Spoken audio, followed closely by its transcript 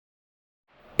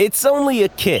It's only a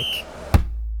kick,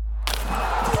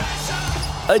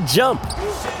 a jump,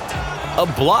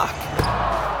 a block.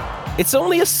 It's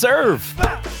only a serve.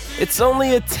 It's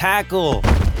only a tackle,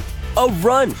 a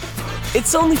run.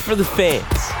 It's only for the fans.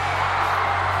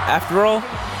 After all,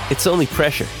 it's only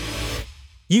pressure.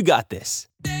 You got this.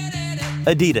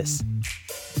 Adidas.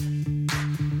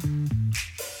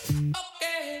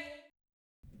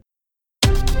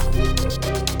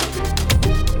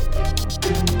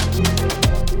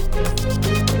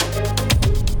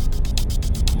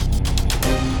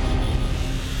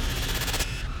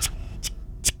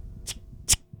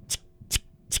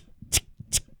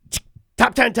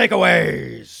 Top 10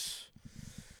 takeaways.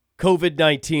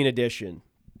 COVID-19 edition.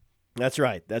 That's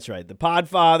right. The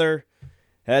Podfather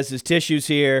has his tissues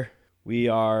here. We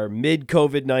are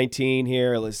mid-COVID-19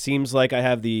 here. It seems like I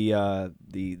have the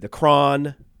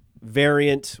Cron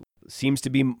variant. Seems to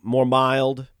be more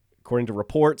mild, according to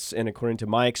reports and according to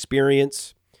my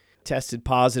experience. Tested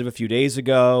positive a few days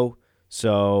ago.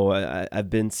 So I've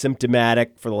been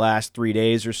symptomatic for the last 3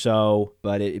 days or so,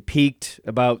 but it peaked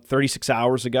about 36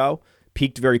 hours ago.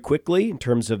 Peaked very quickly in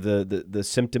terms of the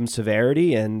symptom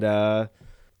severity, and I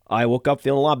woke up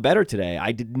feeling a lot better today.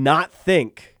 I did not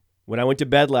think when I went to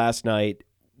bed last night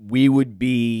we would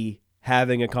be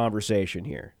having a conversation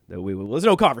here. There's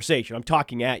no conversation. I'm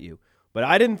talking at you. But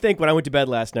I didn't think when I went to bed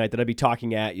last night that I'd be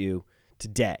talking at you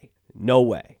today. No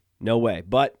way.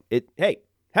 But hey,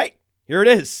 here it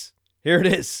is.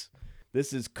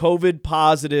 This is COVID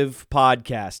positive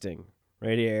podcasting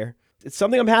right here. It's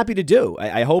something I'm happy to do.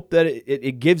 I hope that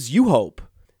it gives you hope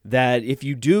that if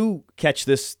you do catch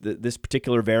this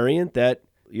particular variant, that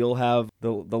you'll have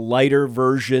the lighter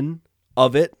version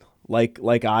of it,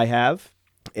 like I have,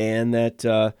 and that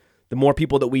the more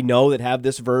people that we know that have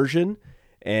this version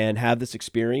and have this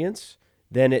experience,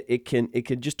 then it can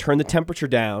just turn the temperature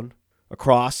down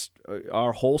across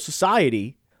our whole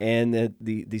society, and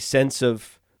the sense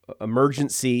of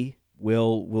emergency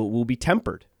will be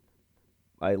tempered.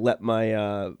 I let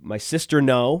my sister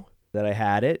know that I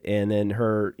had it, and then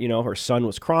her son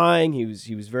was crying. He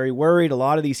was very worried. A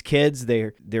lot of these kids,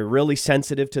 they're really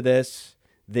sensitive to this.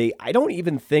 I don't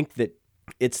even think that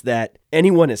it's that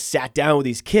anyone has sat down with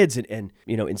these kids and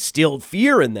instilled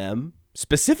fear in them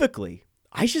specifically.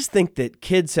 I just think that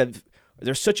kids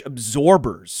they're such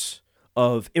absorbers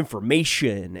of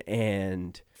information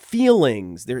and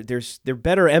feelings. They're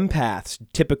better empaths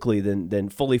typically than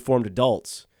fully formed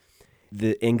adults.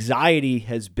 The anxiety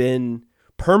has been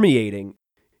permeating.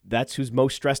 That's who's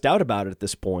most stressed out about it at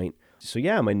this point. So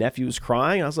yeah, my nephew was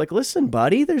crying. I was like, listen,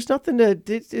 buddy, there's nothing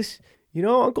to,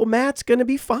 Uncle Matt's going to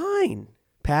be fine,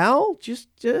 pal. Just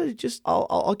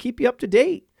I'll keep you up to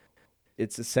date.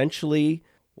 It's essentially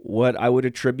what I would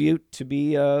attribute to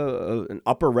be an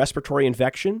upper respiratory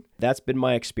infection. That's been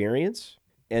my experience.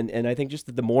 And I think just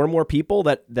that the more and more people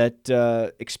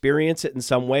that experience it in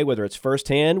some way, whether it's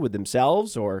firsthand with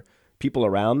themselves or people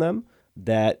around them,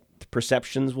 that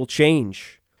perceptions will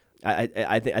change.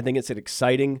 I think it's an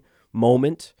exciting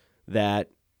moment that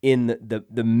in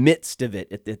the midst of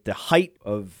it, at the height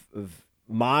of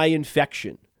my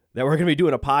infection, that we're going to be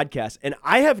doing a podcast. And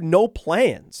I have no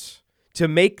plans to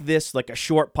make this like a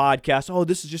short podcast. Oh,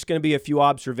 this is just going to be a few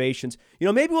observations.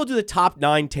 Maybe we'll do the top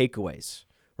 9 takeaways,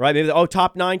 right? Maybe,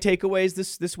 top 9 takeaways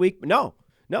this week. No.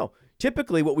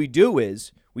 Typically what we do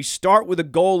is we start with a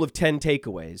goal of 10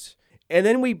 takeaways. And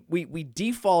then we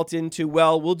default into,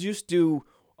 we'll just do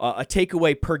a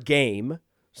takeaway per game.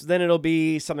 So then it'll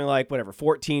be something like,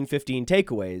 14, 15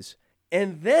 takeaways.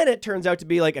 And then it turns out to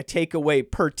be like a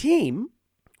takeaway per team,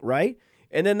 right?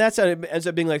 And then it ends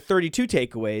up being like 32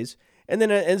 takeaways. And then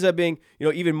it ends up being,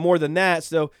 even more than that.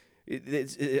 So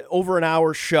it's over an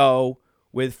hour show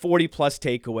with 40 plus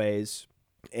takeaways.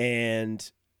 And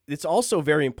it's also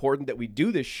very important that we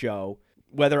do this show,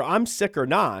 whether I'm sick or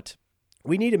not.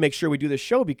 We need to make sure we do this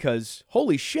show because,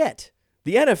 holy shit,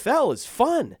 the NFL is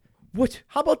fun.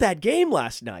 How about that game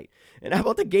last night? And how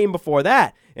about the game before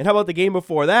that? And how about the game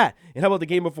before that? And how about the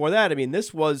game before that? I mean,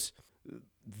 this was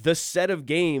the set of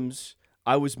games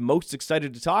I was most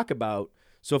excited to talk about.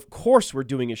 So, of course, we're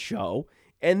doing a show.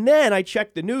 And then I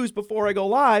check the news before I go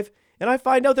live, and I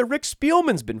find out that Rick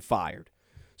Spielman's been fired.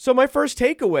 So my first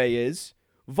takeaway is,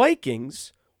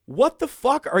 Vikings, what the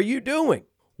fuck are you doing?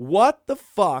 What the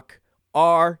fuck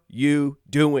are you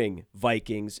doing,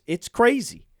 Vikings? It's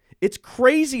crazy. It's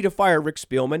crazy to fire Rick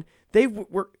Spielman. They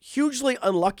were hugely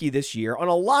unlucky this year on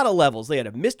a lot of levels. They had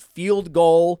a missed field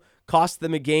goal, cost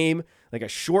them a game, like a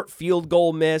short field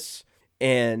goal miss,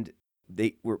 and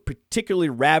they were particularly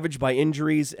ravaged by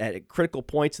injuries at critical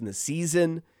points in the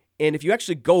season. And if you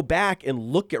actually go back and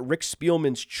look at Rick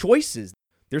Spielman's choices,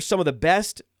 They're some of the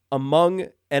best among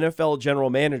NFL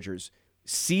general managers.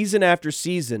 Season after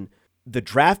season, the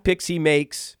draft picks he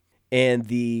makes and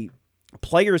the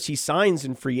players he signs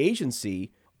in free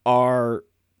agency are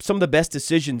some of the best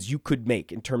decisions you could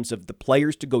make in terms of the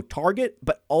players to go target,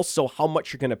 but also how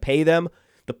much you're going to pay them,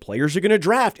 the players you're going to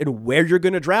draft, and where you're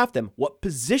going to draft them, what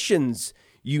positions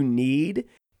you need.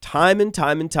 Time and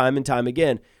time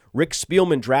again, Rick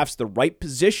Spielman drafts the right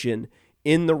position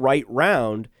in the right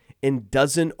round and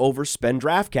doesn't overspend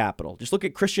draft capital. Just look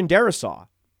at Christian Darrisaw.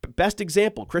 Best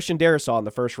example, Christian Darrisaw in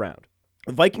the first round.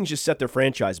 The Vikings just set their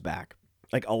franchise back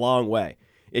like a long way.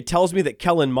 It tells me that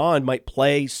Kellen Mond might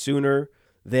play sooner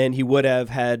than he would have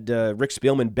had Rick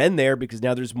Spielman been there, because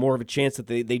now there's more of a chance that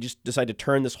they just decide to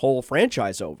turn this whole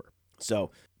franchise over.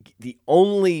 So the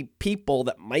only people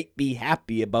that might be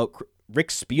happy about Rick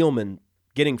Spielman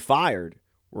getting fired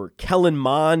were Kellen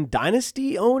Mond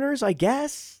dynasty owners, I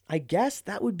guess.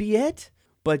 That would be it.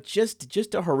 But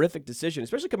just a horrific decision,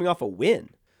 especially coming off a win.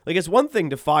 Like, it's one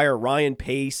thing to fire Ryan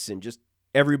Pace and just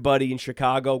everybody in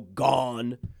Chicago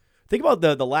gone. Think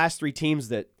about the last three teams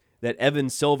that Evan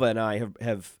Silva and I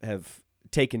have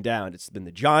taken down. It's been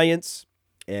the Giants,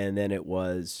 and then it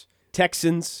was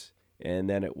Texans, and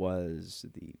then it was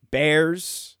the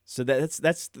Bears. So that's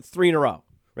the three in a row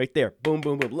right there. Boom,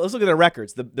 boom, boom. Let's look at the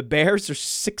records. The Bears are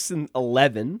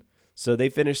 6-11, so they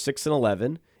finished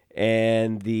 6-11,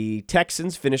 and the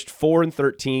Texans finished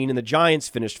 4-13, and the Giants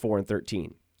finished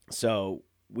 4-13. So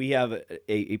we have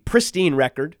a pristine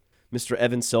record, Mr.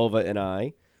 Evan Silva and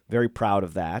I. Very proud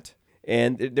of that.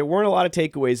 And there weren't a lot of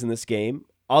takeaways in this game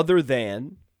other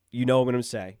than, you know what I'm going to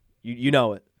say. You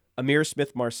know it. Ihmir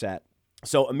Smith-Marsette.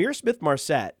 So Ihmir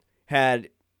Smith-Marsette had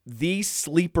the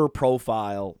sleeper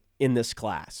profile in this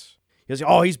class. He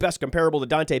goes, he's best comparable to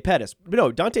Dante Pettis. But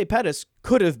no, Dante Pettis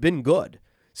could have been good.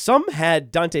 Some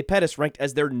had Dante Pettis ranked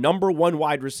as their number one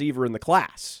wide receiver in the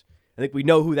class. I think we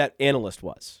know who that analyst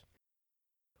was.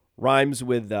 Rhymes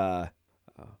with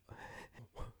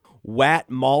Wat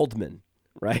Maldman,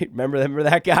 right? Remember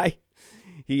that guy?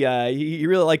 He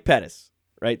really liked Pettis,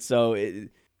 right? So it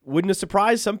wouldn't have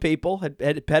surprised some people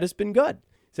had Pettis been good.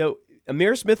 So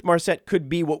Ihmir Smith-Marsette could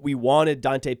be what we wanted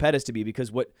Dante Pettis to be,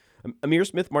 because what Ihmir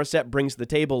Smith-Marsette brings to the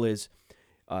table is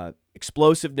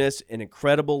explosiveness and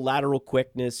incredible lateral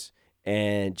quickness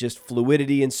and just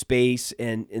fluidity in space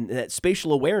and that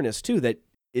spatial awareness too that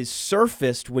is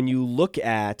surfaced when you look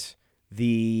at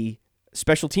the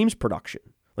special teams production.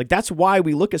 Like, that's why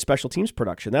we look at special teams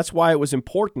production. That's why it was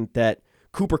important that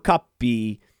Cooper Kupp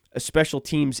be a special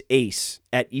teams ace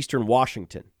at Eastern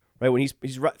Washington, right? When he's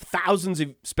thousands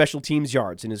of special teams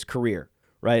yards in his career,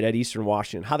 right, at Eastern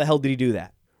Washington. How the hell did he do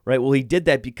that? Right? Well, he did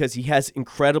that because he has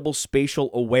incredible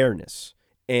spatial awareness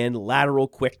and lateral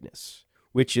quickness,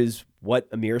 which is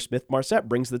what Ihmir Smith-Marsette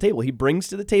brings to the table. He brings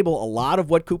to the table a lot of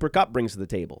what Cooper Kupp brings to the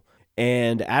table.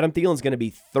 And Adam Thielen's going to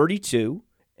be 32,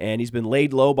 and he's been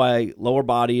laid low by lower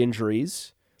body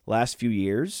injuries last few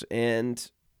years.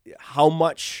 And how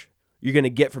much you're going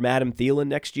to get from Adam Thielen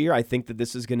next year, I think that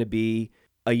this is going to be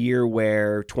a year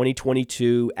where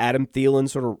 2022 Adam Thielen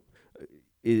sort of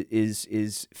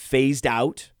is phased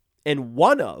out, and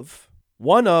one of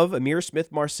Ihmir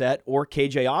Smith-Marsette or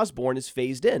KJ Osborne is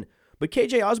phased in. But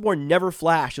KJ Osborne never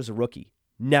flashed as a rookie.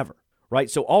 Never. Right?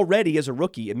 So already as a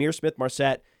rookie, Ihmir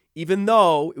Smith-Marsette, even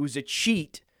though it was a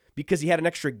cheat because he had an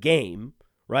extra game,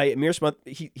 right? Ihmir Smith,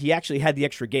 he actually had the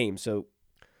extra game. So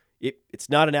it's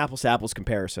not an apples-to-apples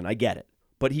comparison. I get it.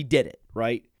 But he did it,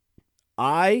 right?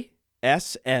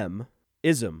 ISM,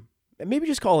 ism. And maybe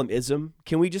just call him ism.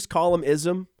 Can we just call him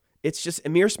ism? It's just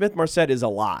Ihmir Smith-Marsette is a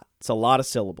lot. It's a lot of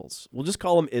syllables. We'll just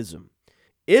call him ism.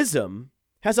 Ism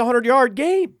has a 100-yard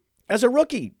game as a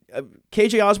rookie.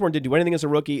 KJ Osborne didn't do anything as a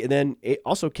rookie, and then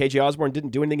also KJ Osborne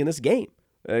didn't do anything in this game.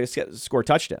 Score a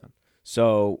touchdown.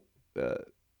 So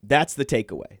that's the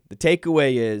takeaway. The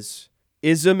takeaway is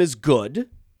ism is good.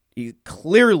 He's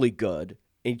clearly good.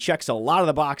 And he checks a lot of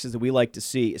the boxes that we like to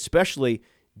see, especially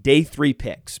day 3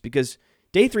 picks, because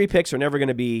day 3 picks are never going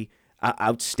to be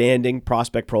outstanding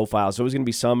prospect profiles. There's always going to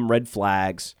be some red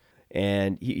flags,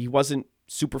 and he wasn't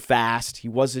super fast. He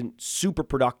wasn't super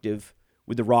productive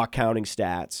with the raw counting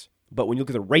stats. But when you look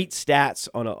at the rate stats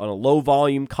on a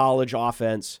low-volume college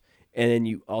offense, and then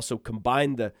you also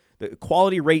combine the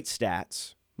quality rate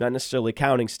stats, not necessarily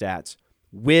counting stats,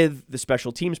 with the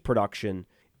special teams production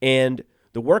and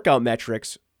the workout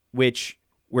metrics,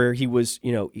 where he was,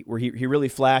 where he really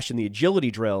flashed in the agility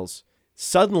drills,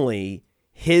 suddenly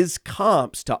his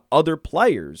comps to other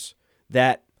players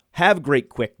that have great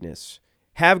quickness,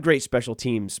 have great special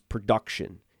teams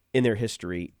production in their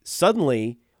history,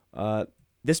 suddenly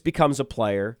this becomes a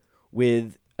player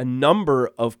with a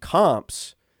number of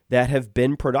comps that have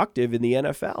been productive in the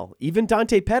NFL. Even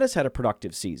Dante Pettis had a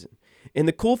productive season. And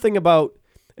the cool thing about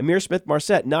Ihmir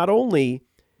Smith-Marsette, not only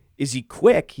is he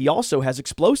quick, he also has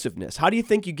explosiveness. How do you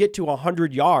think you get to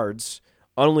 100 yards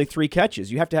on only 3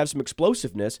 catches? You have to have some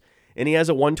explosiveness, and he has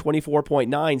a 124.9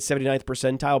 79th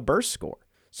percentile burst score.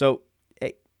 So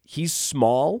hey, he's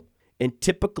small, and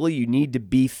typically you need to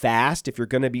be fast if you're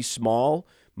going to be small.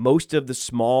 Most of the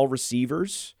small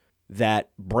receivers that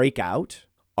break out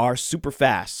are super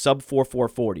fast, sub 4.4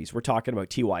 40s. We're talking about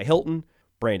T.Y. Hilton,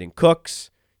 Brandon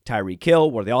Cooks, Tyreek Hill.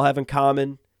 What do they all have in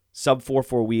common? Sub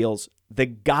 4.4 wheels. The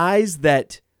guys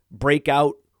that break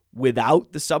out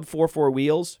without the sub 4.4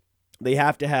 wheels, they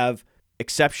have to have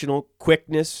exceptional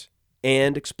quickness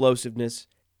and explosiveness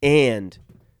and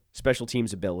special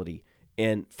teams ability.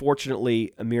 And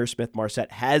fortunately, Ihmir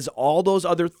Smith-Marsette has all those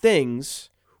other things,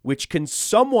 which can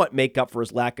somewhat make up for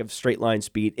his lack of straight line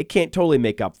speed. It can't totally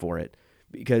make up for it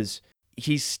because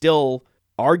he's still,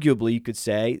 arguably, you could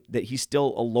say, that he's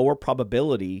still a lower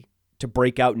probability to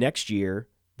break out next year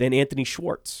than Anthony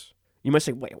Schwartz. You might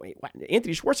say, wait, what?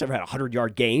 Anthony Schwartz never had a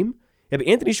 100-yard game. Yeah, but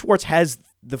Anthony Schwartz has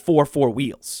the 4.4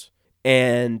 wheels.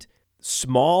 And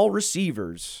small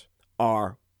receivers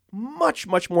are much,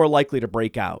 much more likely to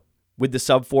break out with the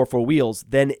sub 4.4 wheels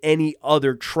than any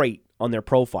other trait on their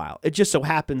profile. It just so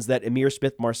happens that Ihmir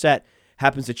Smith-Marsette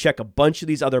happens to check a bunch of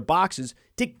these other boxes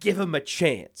to give him a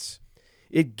chance.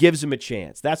 It gives him a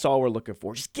chance. That's all we're looking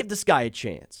for. Just give this guy a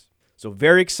chance. So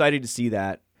very excited to see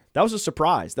that. That was a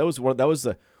surprise. That was one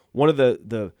of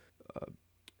the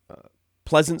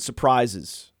pleasant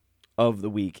surprises of the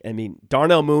week. I mean,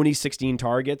 Darnell Mooney, 16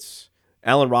 targets.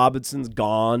 Allen Robinson's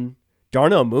gone.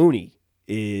 Darnell Mooney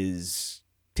is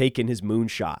taking his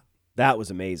moonshot. That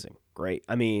was amazing. Great.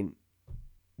 I mean,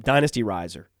 dynasty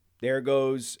riser. There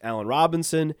goes Allen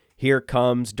Robinson. Here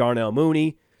comes Darnell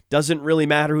Mooney. Doesn't really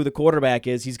matter who the quarterback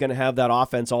is. He's going to have that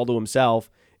offense all to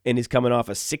himself, and he's coming off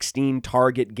a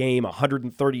 16-target game,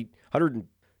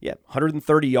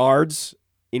 130 yards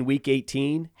in Week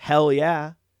 18. Hell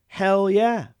yeah. Hell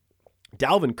yeah.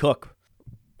 Dalvin Cook,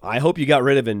 I hope you got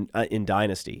rid of him in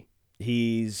Dynasty.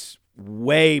 He's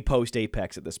way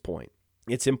post-apex at this point.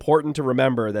 It's important to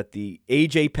remember that the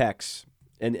age apex,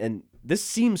 and this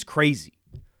seems crazy.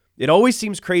 It always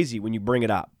seems crazy when you bring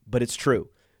it up, but it's true.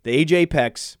 The age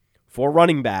apex for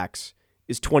running backs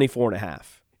is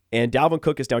 24.5, and Dalvin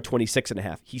Cook is now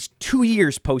 26.5. He's 2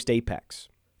 years post-apex.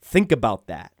 Think about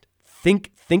that.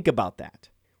 Think about that.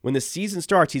 When the season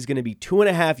starts, he's going to be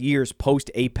 2.5 years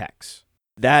post-apex.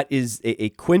 That is a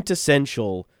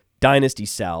quintessential dynasty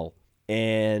sell,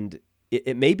 and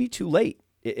it may be too late.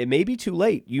 It may be too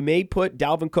late. You may put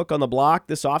Dalvin Cook on the block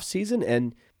this offseason,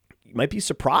 and you might be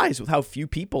surprised with how few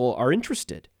people are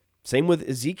interested. Same with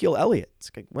Ezekiel Elliott. It's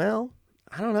like, well,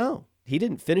 I don't know. He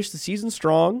didn't finish the season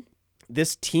strong.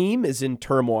 This team is in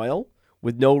turmoil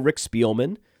with no Rick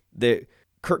Spielman.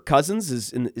 Kirk Cousins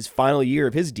is in his final year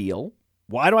of his deal.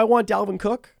 Why do I want Dalvin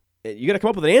Cook? You got to come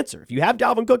up with an answer. If you have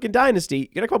Dalvin Cook in Dynasty, you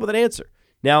got to come up with an answer.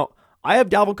 Now, I have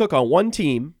Dalvin Cook on one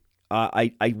team.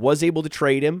 I was able to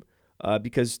trade him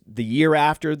because the year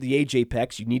after the age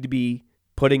apex, you need to be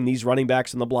putting these running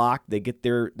backs on the block. They get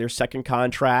their second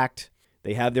contract.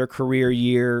 They have their career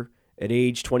year at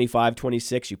age 25,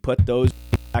 26. You put those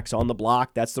backs on the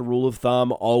block. That's the rule of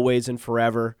thumb, always and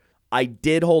forever. I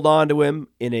did hold on to him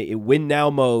in a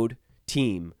win-now mode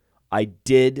team. I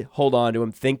did hold on to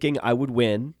him thinking I would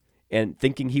win and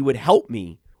thinking he would help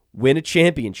me win a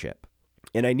championship.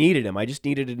 And I needed him. I just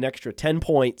needed an extra 10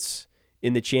 points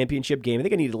in the championship game. I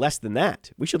think I needed less than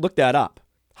that. We should look that up.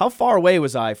 How far away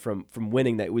was I from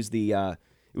winning that? It was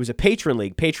a patron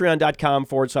league,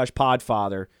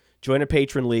 patreon.com/podfather. Join a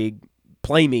patron league.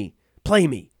 Play me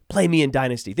in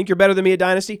Dynasty. Think you're better than me at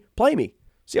Dynasty? Play me.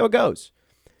 See how it goes.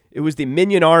 It was the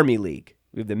Minion Army League.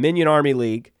 We have the Minion Army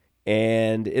League,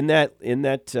 and in that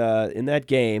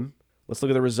game, let's look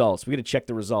at the results. We got to check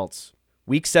the results.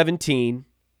 Week 17,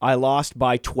 I lost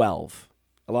by 12.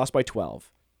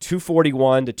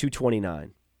 241 to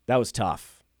 229. That was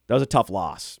tough. That was a tough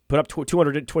loss. Put up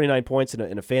 229 points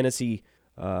in a fantasy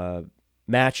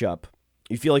matchup.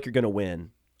 You feel like you're going to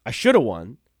win. I should have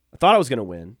won. I thought I was going to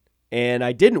win, and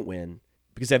I didn't win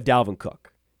because I have Dalvin Cook.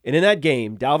 And in that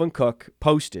game, Dalvin Cook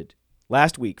posted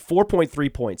last week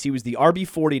 4.3 points. He was the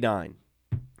RB49.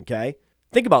 Okay?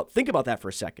 Think about that for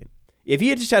a second. If he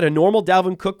had just had a normal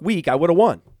Dalvin Cook week, I would have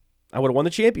won. I would have won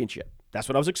the championship. That's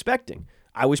what I was expecting.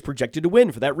 I was projected to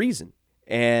win for that reason.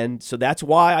 And so that's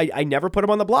why I never put him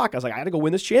on the block. I was like, I got to go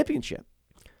win this championship.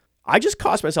 I just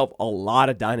cost myself a lot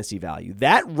of dynasty value.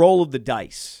 That roll of the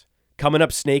dice coming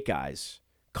up snake eyes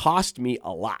cost me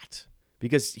a lot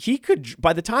because he could,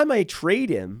 by the time I trade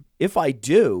him, if I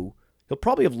do, he'll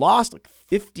probably have lost like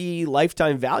 50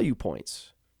 lifetime value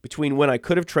points between when I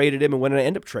could have traded him and when I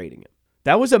end up trading him.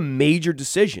 That was a major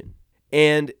decision.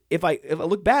 And if I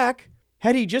look back,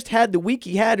 had he just had the week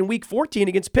he had in week 14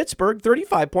 against Pittsburgh,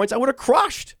 35 points, I would have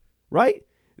crushed, right?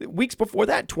 Weeks before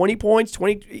that, 20 points,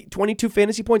 22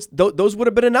 fantasy points, those would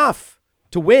have been enough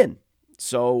to win.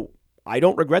 So I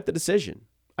don't regret the decision.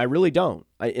 I really don't.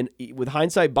 With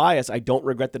hindsight bias, I don't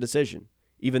regret the decision,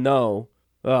 even though,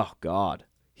 oh God,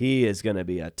 he is going to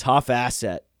be a tough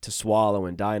asset to swallow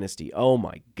in Dynasty. Oh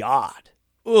my God.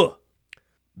 Ugh.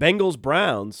 Bengals,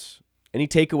 Browns, any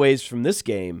takeaways from this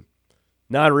game?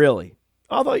 Not really.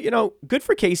 Although, good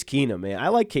for Case Keenum, man. I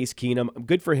like Case Keenum.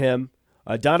 Good for him.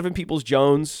 Donovan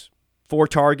Peoples-Jones, 4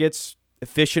 targets,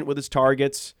 efficient with his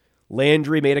targets.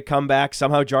 Landry made a comeback.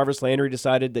 Somehow Jarvis Landry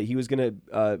decided that he was going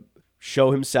to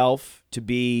show himself to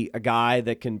be a guy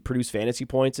that can produce fantasy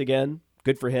points again.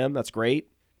 Good for him. That's great.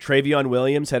 Travion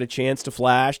Williams had a chance to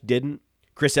flash, didn't.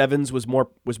 Chris Evans was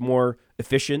more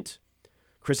efficient.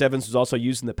 Chris Evans was also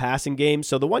used in the passing game.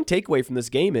 So the one takeaway from this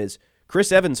game is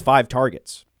Chris Evans, 5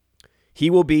 targets. He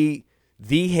will be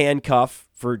the handcuff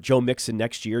for Joe Mixon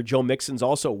next year. Joe Mixon's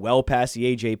also well past the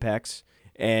age apex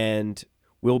and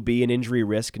will be an injury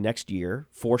risk next year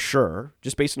for sure,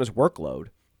 just based on his workload.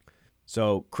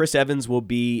 So Chris Evans will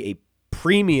be a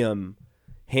premium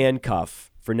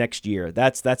handcuff for next year.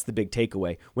 That's the big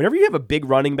takeaway. Whenever you have a big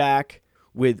running back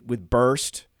with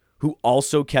burst who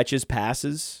also catches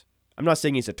passes, I'm not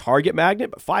saying he's a target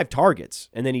magnet, but 5 targets,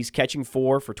 and then he's catching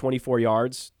 4 for 24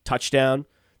 yards, touchdown.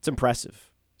 It's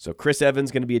impressive. So Chris Evans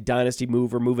going to be a dynasty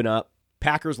mover moving up.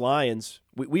 Packers-Lions,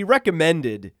 we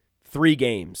recommended 3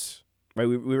 games, right?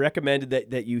 We recommended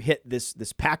that you hit this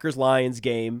Packers-Lions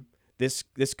game. This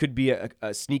could be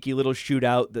a sneaky little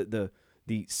shootout.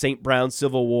 The St. Brown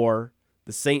Civil War.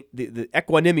 The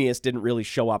Equanimous didn't really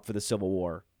show up for the Civil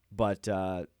War, but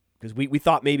because we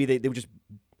thought maybe they would just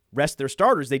rest their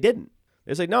starters. They didn't.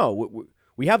 It's like, no,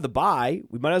 we have the bye.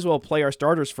 We might as well play our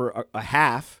starters for a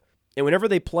half. And whenever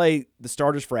they play the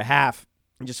starters for a half,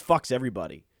 it just fucks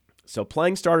everybody. So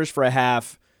playing starters for a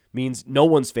half means no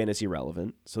one's fantasy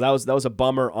relevant. So that was a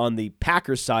bummer on the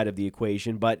Packers side of the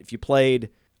equation. But if you played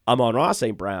Amon-Ra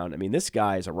St. Brown, I mean, this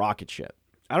guy is a rocket ship.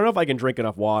 I don't know if I can drink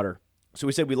enough water. So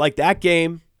we said we liked that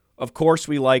game. Of course,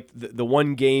 we liked the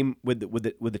one game with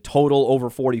the total over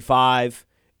 45,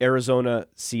 Arizona,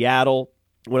 Seattle.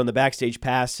 When on the Backstage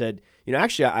Pass said,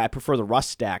 actually I prefer the Russ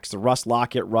stacks, the Russ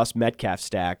Lockett, Russ Metcalf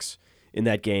stacks in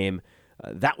that game.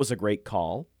 That was a great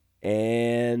call.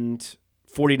 And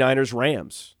 49ers,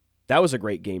 Rams. That was a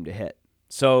great game to hit.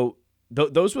 So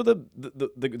those were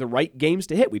the right games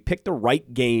to hit. We picked the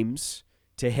right games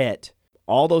to hit.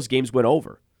 All those games went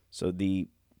over. So the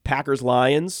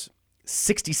Packers-Lions,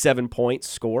 67 points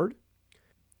scored.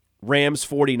 Rams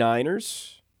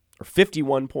 49ers, or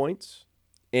 51 points.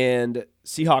 And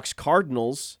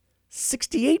Seahawks-Cardinals,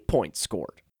 68 points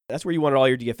scored. That's where you wanted all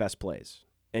your DFS plays.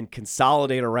 And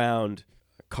consolidate around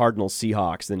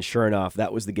Cardinals-Seahawks. Then sure enough,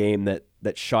 that was the game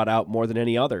that shot out more than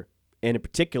any other. And in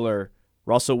particular,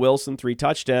 Russell Wilson, 3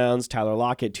 touchdowns. Tyler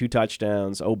Lockett, 2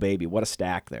 touchdowns. Oh, baby, what a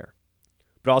stack there.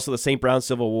 But also the St. Brown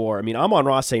Civil War. I mean,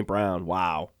 Amon-Ra St. Brown,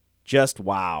 wow. Just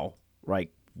wow. Right?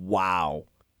 Wow.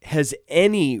 Has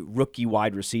any rookie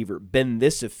wide receiver been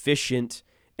this efficient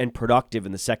and productive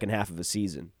in the second half of a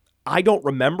season? I don't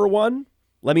remember one.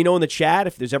 Let me know in the chat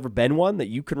if there's ever been one that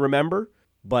you can remember.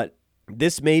 But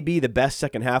this may be the best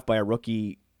second half by a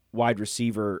rookie wide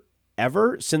receiver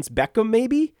ever, since Beckham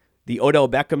maybe. The Odell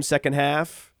Beckham second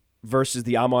half versus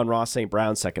the Amon-Ra St.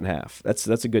 Brown second half. That's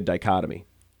a good dichotomy.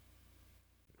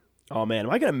 Oh, man,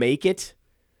 am I going to make it?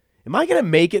 Am I going to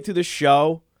make it through the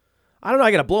show? I don't know.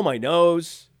 I got to blow my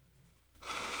nose.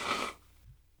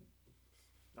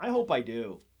 I hope I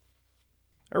do.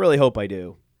 I really hope I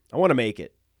do. I want to make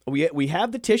it. We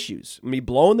have the tissues. I'm going to be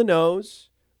blowing the nose.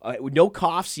 No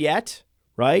coughs yet,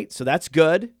 right? So that's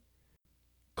good.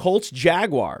 Colts,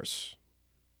 Jaguars.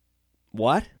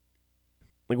 What?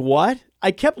 Like, what?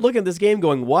 I kept looking at this game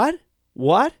going, what?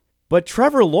 What? But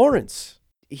Trevor Lawrence,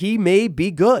 he may be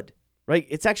good, right?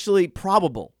 It's actually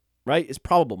probable, right? It's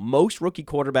probable. Most rookie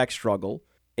quarterbacks struggle,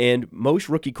 and most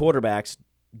rookie quarterbacks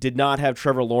did not have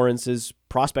Trevor Lawrence's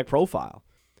prospect profile.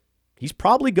 He's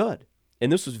probably good. And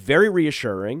this was very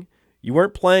reassuring. You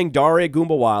weren't playing Dare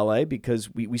Gumbawale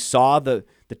because we saw the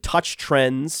touch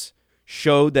trends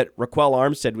showed that Raquel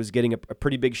Armstead was getting a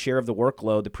pretty big share of the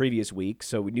workload the previous week,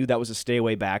 so we knew that was a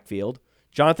stay-away backfield.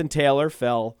 Jonathan Taylor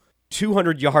fell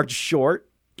 200 yards short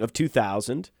of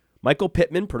 2,000. Michael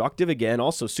Pittman, productive again,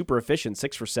 also super efficient,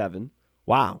 6 for 7.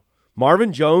 Wow.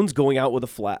 Marvin Jones going out with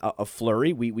a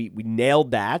flurry. We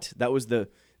nailed that. That was the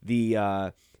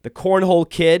cornhole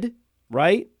kid,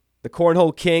 right? The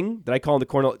cornhole king. Did I call him the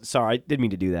cornhole? Sorry, I didn't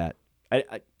mean to do that.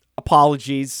 I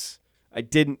apologies. I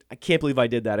can't believe I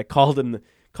did that. I called him the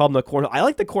cornhole. I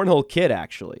like the cornhole kid,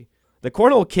 actually. The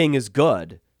cornhole king is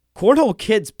good. Cornhole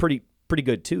kid's pretty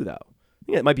good too, though. I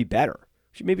think it might be better.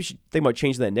 Maybe should think about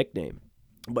changing that nickname.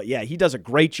 But yeah, he does a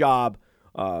great job.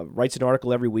 Writes an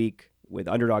article every week with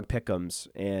Underdog Pick'ems,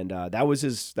 and that was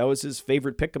his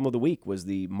favorite pick'em of the week, was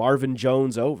the Marvin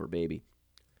Jones over, baby.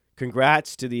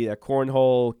 Congrats to the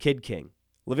Cornhole Kid King.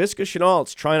 Laviska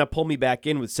Shenault's trying to pull me back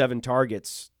in with 7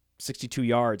 targets, 62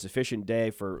 yards, efficient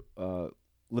day for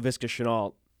Laviska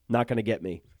Shenault. Not going to get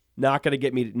me. Not going to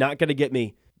get me. Not going to get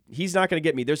me. He's not going to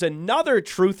get me. There's another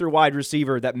truther wide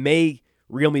receiver that may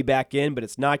reel me back in, but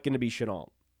it's not going to be Shenault.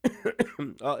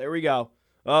 Oh, there we go.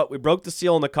 Oh, we broke the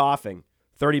seal in the coughing.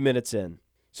 30 minutes in.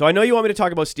 So I know you want me to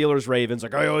talk about Steelers-Ravens.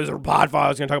 Like, oh, the Podfather, I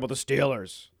was going to talk about the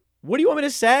Steelers. What do you want me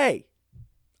to say?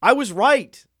 I was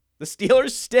right. The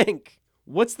Steelers stink.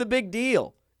 What's the big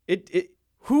deal?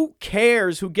 Who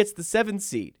cares who gets the 7th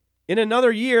seed? In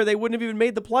another year, they wouldn't have even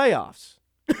made the playoffs.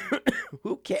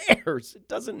 Who cares? It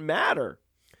doesn't matter.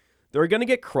 They're going to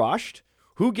get crushed.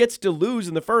 Who gets to lose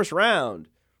in the first round?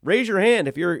 Raise your hand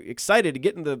if you're excited to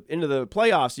get into the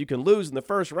playoffs. You can lose in the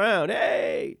first round.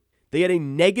 Hey! They had a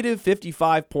negative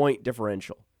 55-point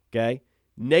differential, okay?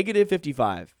 Negative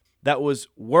 55. That was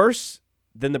worse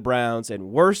than the Browns and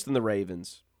worse than the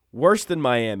Ravens, worse than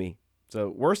Miami, so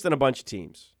worse than a bunch of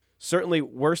teams. Certainly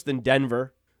worse than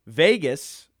Denver.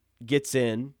 Vegas gets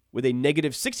in with a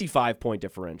negative 65-point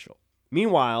differential.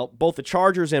 Meanwhile, both the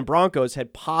Chargers and Broncos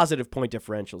had positive point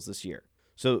differentials this year.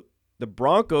 So the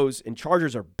Broncos and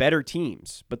Chargers are better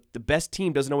teams, but the best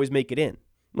team doesn't always make it in.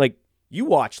 Like, you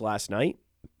watched last night.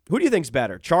 Who do you think's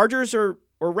better, Chargers or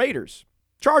Raiders?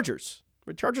 Chargers.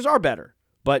 The Chargers are better.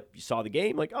 But you saw the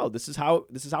game, like, oh, this is how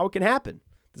it can happen.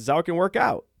 This is how it can work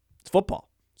out. It's football.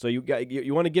 So you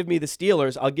want to give me the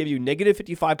Steelers, I'll give you negative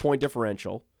 55-point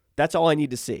differential. That's all I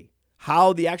need to see.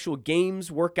 How the actual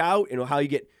games work out, and how you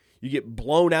get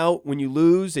blown out when you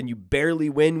lose and you barely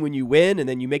win when you win, and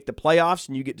then you make the playoffs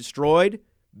and you get destroyed.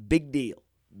 Big deal.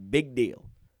 Big deal.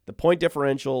 The point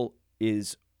differential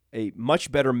is a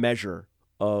much better measure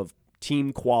of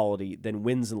team quality than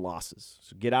wins and losses.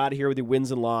 So get out of here with your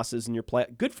wins and losses and your play.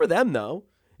 Good for them, though.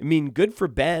 I mean, good for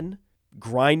Ben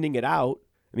grinding it out.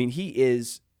 I mean, he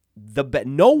is the best.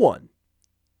 No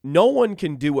one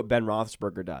can do what Ben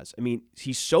Roethlisberger does. I mean,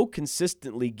 he so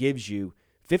consistently gives you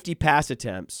 50 pass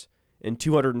attempts and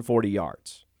 240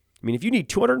 yards. I mean, if you need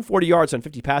 240 yards on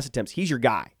 50 pass attempts, he's your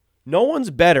guy. No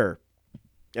one's better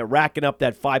at racking up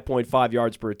that 5.5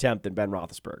 yards per attempt than Ben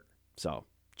Roethlisberger. So,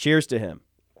 cheers to him.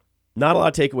 Not a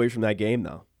lot of takeaways from that game,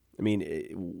 though. I mean,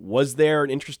 was there an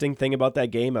interesting thing about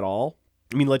that game at all?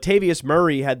 I mean, Latavius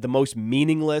Murray had the most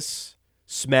meaningless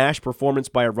smash performance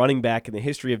by a running back in the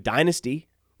history of Dynasty,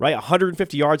 right?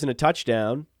 150 yards and a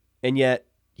touchdown, and yet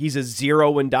he's a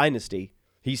 0 in Dynasty.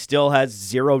 He still has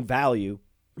 0 value.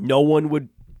 No one would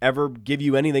ever give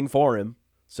you anything for him.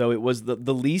 So it was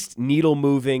the least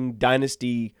needle-moving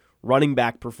Dynasty running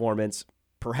back performance,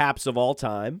 perhaps of all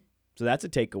time. So that's a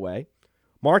takeaway.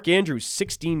 Mark Andrews,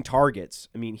 16 targets.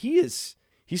 I mean, he's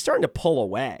starting to pull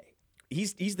away.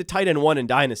 He's the tight end 1 in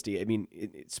Dynasty. I mean,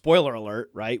 spoiler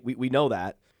alert, right? We know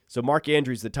that. So Mark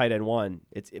Andrews, the tight end 1.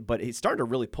 But he's starting to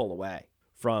really pull away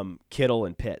from Kittle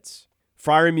and Pitts.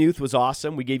 Freiermuth was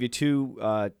awesome. We gave you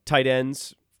 2 tight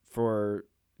ends for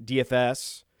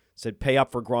DFS. Said pay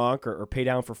up for Gronk or pay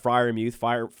down for Freiermuth.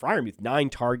 Freiermuth, 9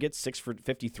 targets, 6 for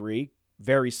 53.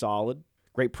 Very solid.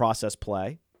 Great process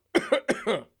play.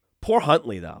 Poor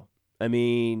Huntley, though. I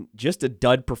mean, just a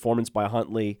dud performance by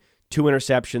Huntley. 2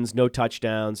 interceptions, no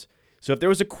touchdowns. So if there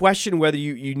was a question whether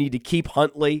you need to keep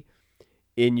Huntley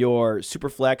in your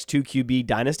Superflex 2QB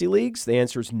Dynasty leagues, the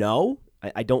answer is no.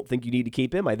 I don't think you need to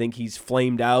keep him. I think he's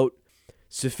flamed out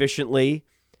sufficiently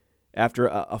after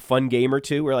a fun game or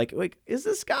two. We're like, is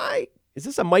this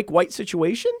a Mike White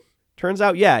situation? Turns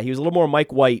out, yeah, he was a little more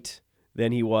Mike White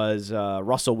than he was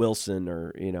Russell Wilson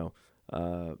or,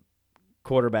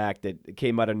 quarterback that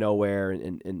came out of nowhere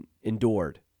and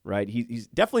endured, right? He's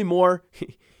definitely more,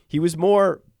 he was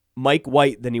more Mike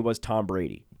White than he was Tom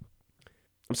Brady.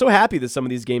 I'm so happy that some of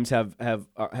these games have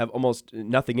almost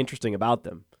nothing interesting about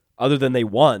them other than they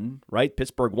won, right?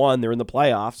 Pittsburgh won. They're in the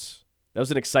playoffs. That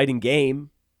was an exciting game,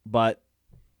 but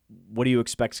what do you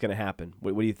expect is going to happen?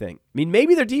 What do you think? I mean,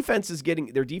 maybe their defense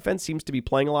seems to be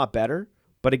playing a lot better,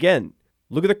 but again,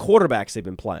 look at the quarterbacks they've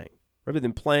been playing. Rather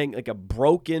than playing like a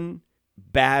broken,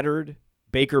 battered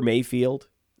Baker Mayfield.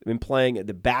 been playing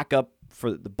the backup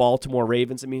for the Baltimore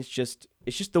Ravens. I mean, it's just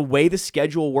the way the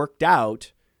schedule worked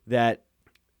out that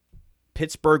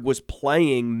Pittsburgh was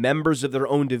playing members of their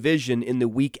own division in the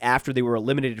week after they were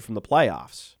eliminated from the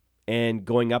playoffs and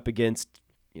going up against,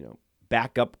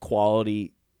 backup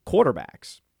quality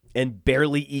quarterbacks and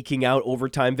barely eking out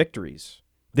overtime victories.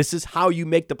 This is how you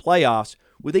make the playoffs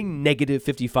with a negative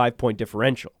 55-point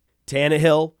differential.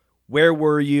 Tannehill, where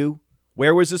were you?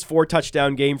 Where was this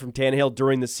 4-touchdown game from Tannehill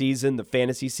during the season, the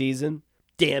fantasy season?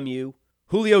 Damn you.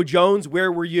 Julio Jones,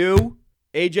 where were you?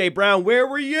 A.J. Brown, where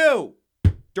were you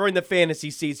during the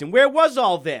fantasy season? Where was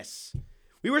all this?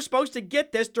 We were supposed to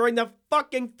get this during the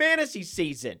fucking fantasy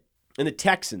season. And the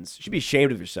Texans should be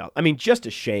ashamed of yourself. I mean, just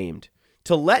ashamed.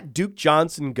 To let Duke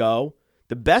Johnson go,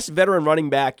 the best veteran running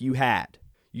back you had.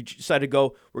 You decided to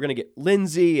go, we're going to get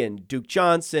Lindsey and Duke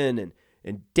Johnson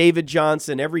and David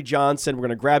Johnson, every Johnson. We're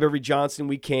going to grab every Johnson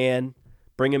we can,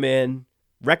 bring him in.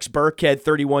 Rex Burkhead,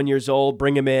 31 years old,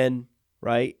 bring him in,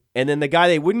 right? And then the guy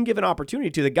they wouldn't give an opportunity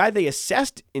to, the guy they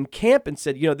assessed in camp and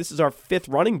said, this is our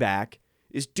 5th running back,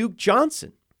 is Duke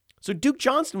Johnson. So Duke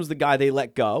Johnson was the guy they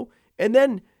let go. And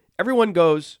then everyone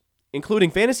goes,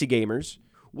 including fantasy gamers,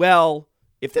 well,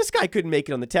 if this guy couldn't make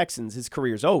it on the Texans, his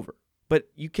career's over. But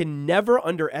you can never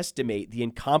underestimate the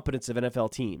incompetence of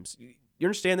NFL teams. You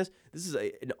understand this? This is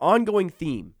an ongoing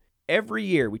theme. Every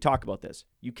year we talk about this.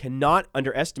 You cannot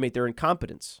underestimate their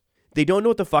incompetence. They don't know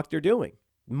what the fuck they're doing.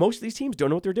 Most of these teams don't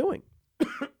know what they're doing.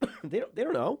 They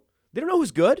don't know. They don't know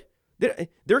who's good.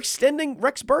 They're extending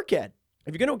Rex Burkhead.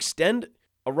 If you're going to extend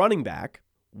a running back,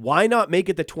 why not make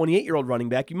it the 28-year-old running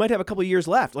back? You might have a couple of years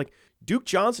left. Like Duke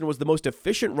Johnson was the most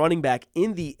efficient running back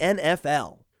in the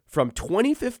NFL from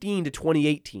 2015 to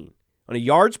 2018. On a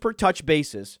yards per touch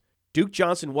basis, Duke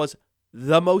Johnson was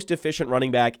the most efficient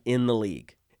running back in the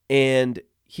league. And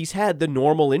he's had the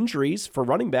normal injuries for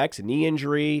running backs, a knee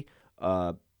injury,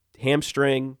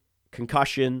 hamstring,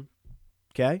 concussion,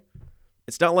 okay?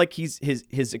 It's not like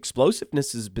his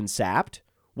explosiveness has been sapped.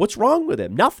 What's wrong with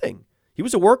him? Nothing. He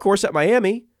was a workhorse at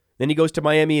Miami. Then he goes to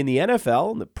Miami in the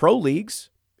NFL, in the pro leagues,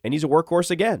 and he's a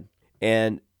workhorse again.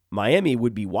 And Miami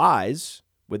would be wise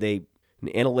with an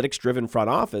analytics-driven front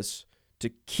office to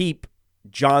keep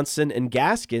Johnson and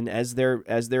Gaskin as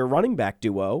their running back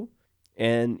duo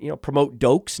and promote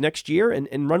Dokes next year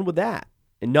and run with that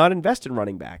and not invest in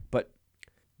running back. But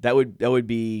that would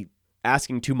be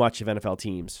asking too much of NFL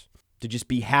teams to just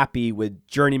be happy with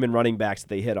journeyman running backs that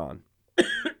they hit on.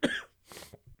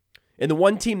 And the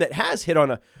one team that has hit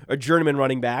on a journeyman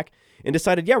running back and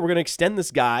decided, we're going to extend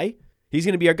this guy, he's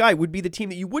going to be our guy, would be the team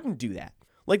that you wouldn't do that.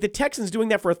 Like the Texans doing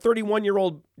that for a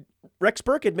 31-year-old Rex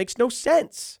Burkhead makes no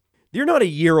sense. They're not a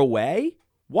year away.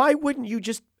 Why wouldn't you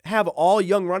just have all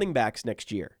young running backs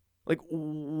next year? Like,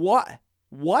 what?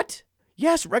 What?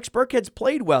 Yes, Rex Burkhead's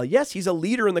played well. Yes, he's a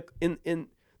leader in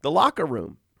the locker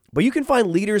room. But you can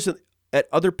find leaders at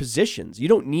other positions. You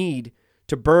don't need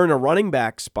to burn a running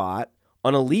back spot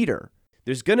on a leader.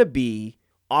 There's going to be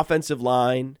offensive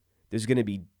line. There's going to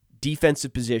be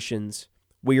defensive positions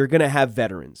where you're going to have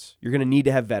veterans. You're going to need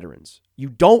to have veterans. You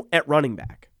don't at running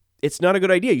back. It's not a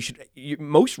good idea.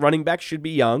 Most running backs should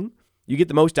be young. You get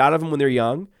the most out of them when they're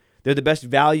young. They're the best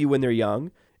value when they're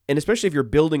young. And especially if you're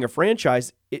building a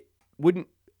franchise, it wouldn't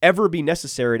ever be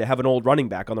necessary to have an old running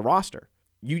back on the roster.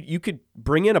 You could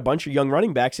bring in a bunch of young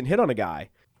running backs and hit on a guy.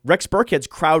 Rex Burkhead's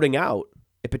crowding out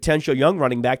a potential young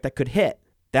running back that could hit.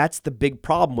 That's the big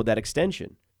problem with that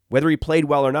extension. Whether he played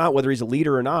well or not, whether he's a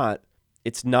leader or not,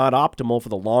 it's not optimal for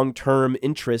the long-term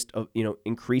interest of,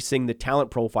 increasing the talent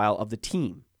profile of the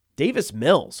team. Davis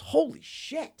Mills, holy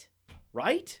shit,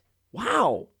 right?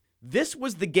 Wow. This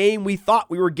was the game we thought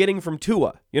we were getting from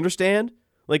Tua. You understand?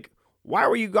 Like, why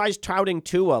were you guys touting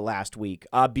Tua last week?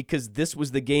 Because this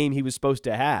was the game he was supposed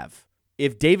to have.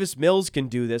 If Davis Mills can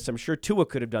do this, I'm sure Tua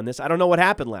could have done this. I don't know what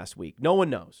happened last week. No one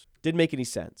knows. Didn't make any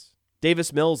sense.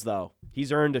 Davis Mills, though,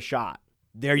 he's earned a shot.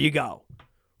 There you go,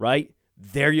 right?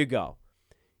 There you go.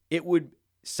 It would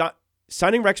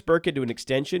signing Rex Burkhead to an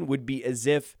extension would be as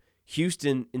if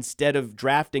Houston, instead of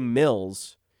drafting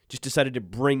Mills, just decided to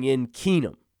bring in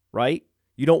Keenum, right?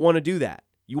 You don't want to do that.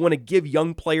 You want to give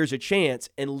young players a chance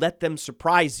and let them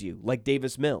surprise you like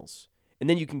Davis Mills. And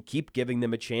then you can keep giving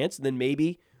them a chance, and then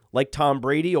maybe, like Tom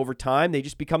Brady, over time, they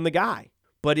just become the guy.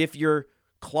 But if you're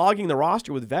clogging the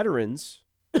roster with veterans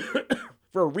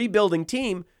for a rebuilding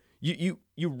team, you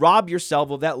rob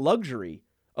yourself of that luxury,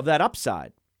 of that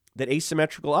upside, that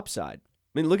asymmetrical upside.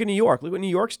 I mean, look at New York. Look what New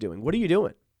York's doing. What are you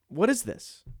doing? What is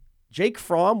this? Jake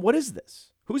Fromm? What is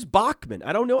this? Who's Bachman?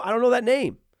 I don't know that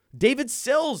name. David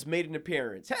Sills made an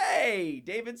appearance. Hey,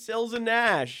 David Sills and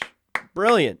Nash.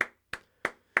 Brilliant.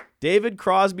 David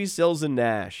Crosby, Sills, and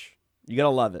Nash. You got to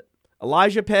love it.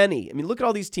 Elijah Penny. I mean, look at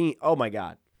all these teams. Oh, my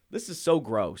God. This is so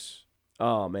gross.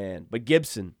 Oh, man. But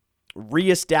Gibson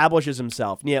reestablishes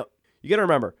himself. You got to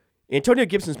remember, Antonio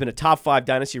Gibson's been a top 5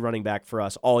 dynasty running back for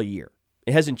us all year.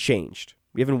 It hasn't changed.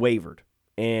 We haven't wavered.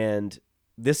 And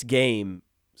this game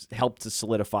helped to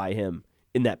solidify him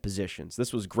in that position. So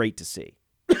this was great to see.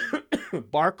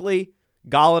 Barkley,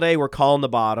 Galladay, we're calling the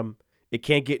bottom. It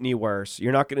can't get any worse.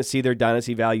 You're not going to see their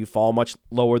dynasty value fall much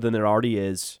lower than it already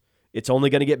is. It's only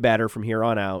going to get better from here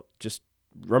on out. Just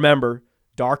remember,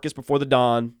 darkest before the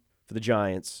dawn for the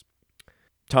Giants.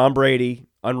 Tom Brady,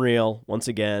 unreal once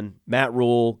again. Matt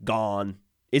Rule, gone.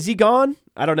 Is he gone?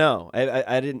 I don't know.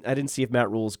 I didn't see if Matt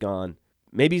Rule's gone.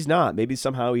 Maybe he's not. Maybe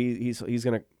somehow he's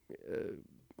going to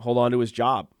hold on to his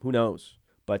job. Who knows?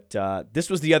 But this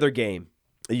was the other game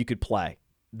that you could play.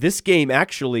 This game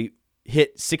actually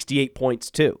hit 68 points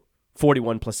too,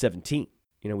 41 plus 17.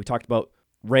 We talked about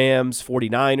Rams,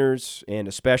 49ers, and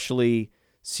especially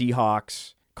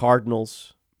Seahawks,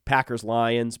 Cardinals, Packers,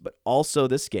 Lions, but also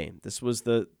this game. This was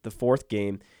the fourth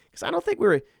game because I don't think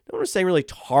no one was saying really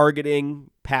targeting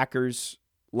Packers,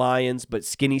 Lions, but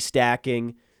skinny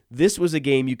stacking. This was a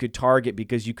game you could target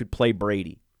because you could play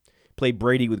Brady. Play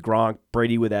Brady with Gronk,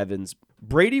 Brady with Evans.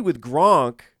 Brady with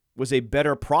Gronk was a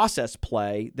better process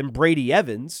play than Brady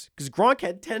Evans because Gronk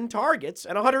had 10 targets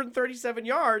and 137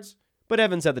 yards, but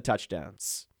Evans had the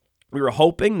touchdowns. We were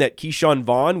hoping that Keyshawn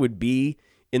Vaughn would be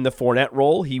in the Fournette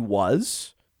role. He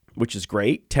was, which is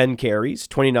great. 10 carries,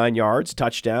 29 yards,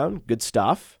 touchdown, good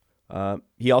stuff.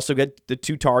 He also got the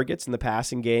 2 targets in the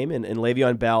passing game, and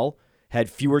Le'Veon Bell had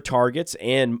fewer targets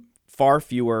and far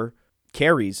fewer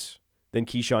carries than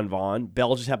Keyshawn Vaughn.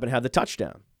 Bell just happened to have the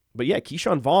touchdown. But yeah,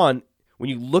 Keyshawn Vaughn, when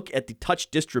you look at the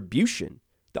touch distribution,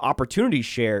 the opportunity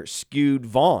share skewed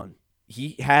Vaughn.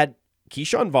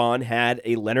 Keyshawn Vaughn had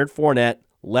a Leonard Fournette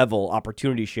level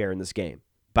opportunity share in this game.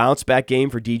 Bounce back game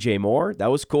for DJ Moore.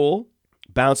 That was cool.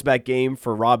 Bounce back game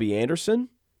for Robbie Anderson.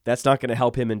 That's not going to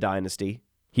help him in Dynasty.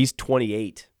 He's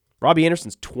 28. Robbie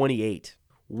Anderson's 28.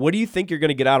 What do you think you're going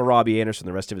to get out of Robbie Anderson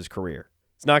the rest of his career?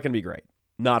 It's not going to be great.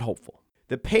 Not hopeful.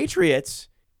 The Patriots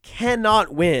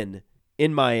cannot win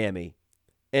in Miami,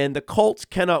 and the Colts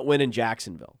cannot win in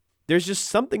Jacksonville. There's just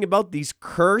something about these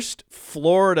cursed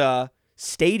Florida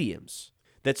stadiums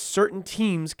that certain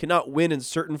teams cannot win in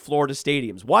certain Florida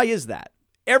stadiums. Why is that?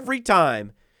 Every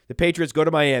time the Patriots go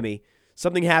to Miami,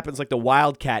 something happens like the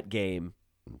Wildcat game,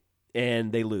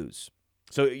 and they lose.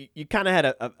 So you kind of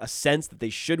had a sense that they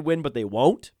should win, but they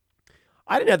won't.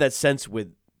 I didn't have that sense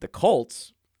with the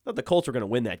Colts. I thought the Colts were going to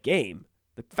win that game.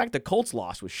 The fact the Colts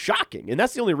lost was shocking, and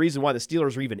that's the only reason why the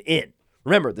Steelers are even in.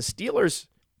 Remember, the Steelers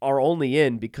are only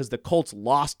in because the Colts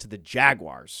lost to the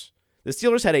Jaguars. The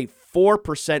Steelers had a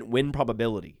 4% win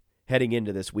probability heading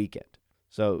into this weekend.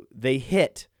 So they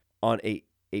hit on a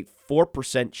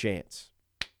 4% chance.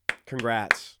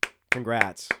 Congrats,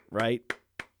 right?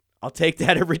 I'll take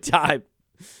that every time.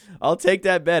 I'll take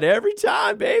that bet every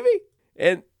time, baby.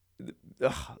 And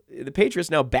the Patriots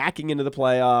now backing into the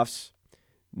playoffs.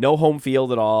 No home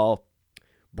field at all.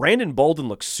 Brandon Bolden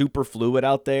looks super fluid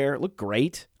out there. Looked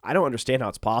great. I don't understand how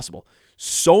it's possible.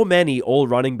 So many old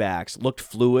running backs looked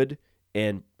fluid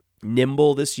and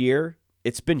nimble this year.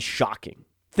 It's been shocking.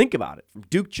 Think about it. From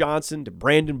Duke Johnson to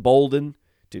Brandon Bolden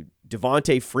to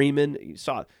Devontae Freeman. You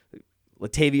saw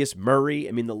Latavius Murray.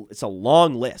 I mean, it's a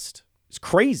long list. It's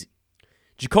crazy.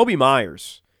 Jacoby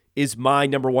Myers is my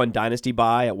number 1 dynasty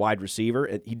buy at wide receiver.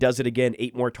 And he does it again,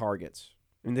 8 more targets.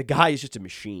 I mean, the guy is just a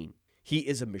machine. He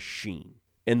is a machine.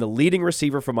 And the leading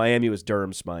receiver for Miami was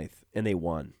Durham Smythe, and they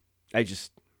won.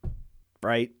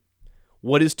 Right?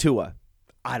 What is Tua?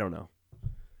 I don't know.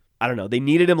 They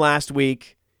needed him last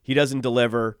week. He doesn't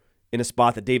deliver in a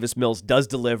spot that Davis Mills does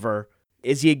deliver.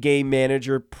 Is he a game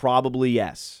manager? Probably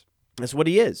yes. That's what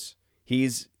he is.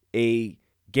 He's a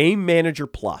game manager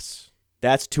plus.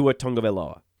 That's Tua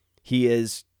Tagovailoa. He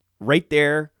is right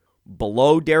there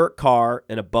below Derek Carr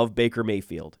and above Baker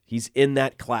Mayfield. He's in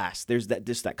that class. There's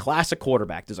that class of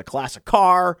quarterback. There's a class of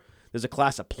car. There's a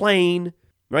class of plane,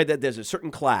 right? There's a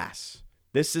certain class.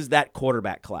 This is that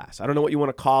quarterback class. I don't know what you want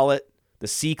to call it. The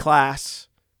C class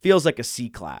feels like a C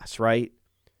class, right?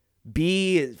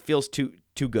 B, it feels too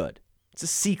good. It's a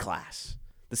C class.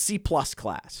 The C plus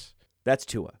class. That's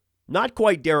Tua. Not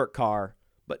quite Derek Carr,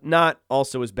 but not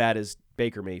also as bad as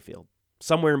Baker Mayfield.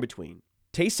 Somewhere in between.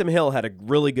 Taysom Hill had a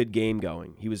really good game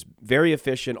going. He was very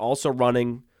efficient, also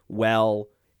running well,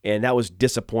 and that was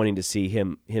disappointing to see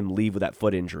him leave with that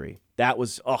foot injury. That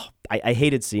was, I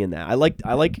hated seeing that. I like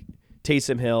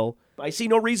Taysom Hill. I see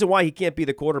no reason why he can't be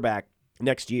the quarterback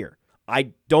next year.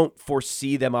 I don't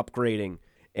foresee them upgrading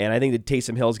And I think that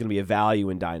Taysom Hill is going to be a value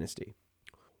in Dynasty.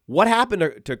 What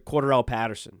happened to Cordarrelle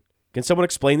Patterson? Can someone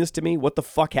explain this to me? What the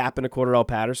fuck happened to Cordarrelle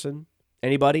Patterson?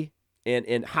 Anybody?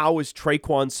 And how is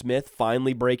Traquan Smith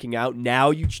finally breaking out?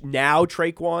 Now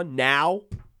Traquan?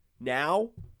 Now?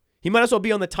 He might as well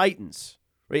be on the Titans.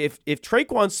 Right? If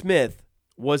Traquan Smith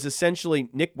was essentially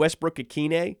Nick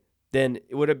Westbrook-Akine, then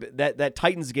it would have that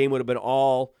Titans game would have been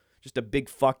all just a big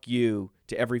fuck you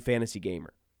to every fantasy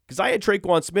gamer. Because I had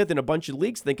Traquan Smith in a bunch of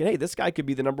leagues thinking, hey, this guy could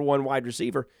be the number one wide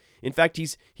receiver. In fact,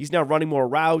 he's now running more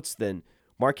routes than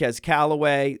Marquez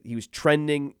Callaway. He was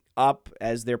trending up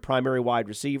as their primary wide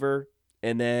receiver.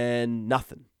 And then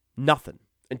nothing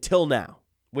until now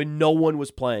when no one was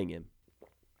playing him.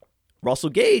 Russell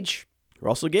Gage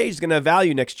is going to have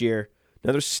value next year.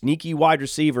 Another sneaky wide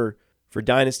receiver for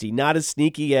Dynasty. Not as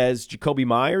sneaky as Jacoby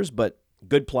Myers, but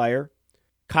good player.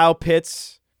 Kyle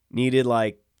Pitts needed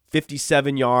like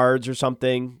 57 yards or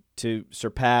something to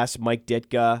surpass Mike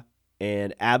Ditka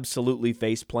and absolutely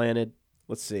face planted.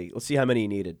 Let's see how many he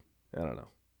needed. I don't know.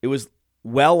 It was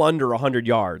well under 100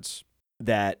 yards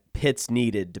that Pitts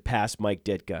needed to pass Mike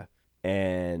Ditka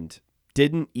and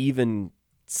didn't even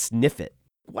sniff it.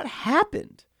 What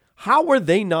happened? How were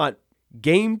they not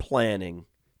game planning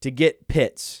to get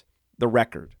Pitts the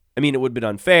record? I mean, it would have been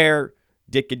unfair.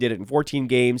 Ditka did it in 14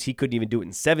 games. He couldn't even do it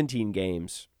in 17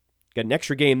 games. Got an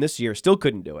extra game this year, still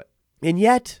couldn't do it. And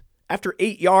yet, after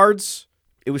 8 yards,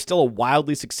 it was still a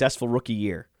wildly successful rookie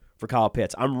year for Kyle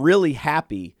Pitts. I'm really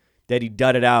happy that he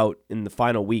dudded out in the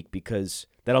final week because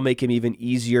that'll make him even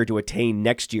easier to attain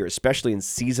next year, especially in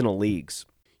seasonal leagues.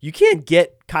 You can't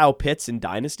get Kyle Pitts in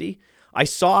Dynasty. I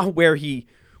saw where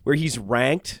he's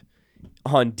ranked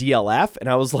on DLF, and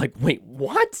I was like, wait,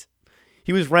 what?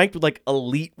 He was ranked with like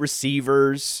elite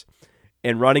receivers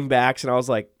and running backs, and I was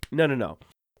like, no.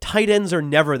 Tight ends are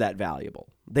never that valuable.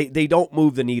 They don't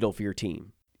move the needle for your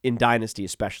team, in Dynasty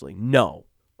especially. No.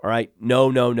 All right?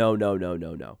 No.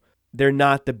 They're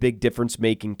not the big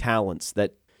difference-making talents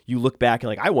that you look back and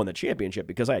like, I won the championship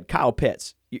because I had Kyle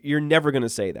Pitts. You're never going to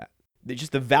say that.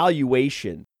 Just the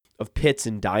valuation of Pitts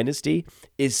in Dynasty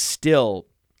is still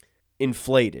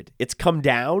inflated. It's come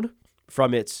down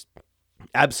from its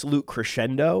absolute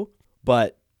crescendo,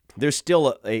 but there's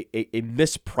still a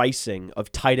mispricing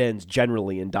of tight ends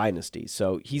generally in Dynasty.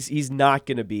 So he's not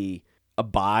going to be a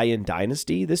buy in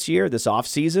Dynasty this year, this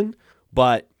offseason,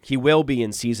 but he will be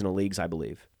in seasonal leagues, I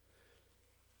believe.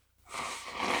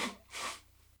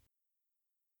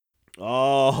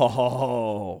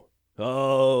 Oh,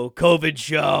 COVID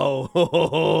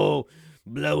show.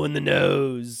 Blowing the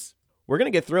nose. We're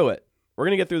going to get through it. We're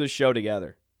going to get through the show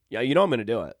together. Yeah, you know I'm going to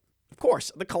do it. Of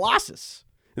course, the Colossus.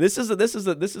 This is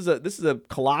a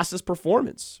Colossus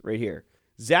performance right here.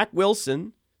 Zach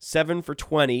Wilson, 7 for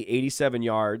 20, 87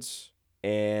 yards,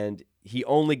 and he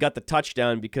only got the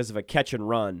touchdown because of a catch and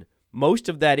run. Most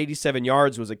of that 87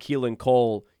 yards was a Keelan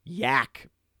Cole yak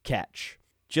catch.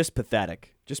 Just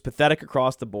pathetic. Just pathetic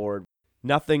across the board.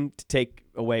 Nothing to take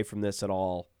away from this at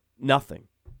all. Nothing.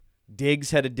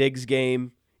 Diggs had a Diggs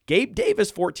game. Gabe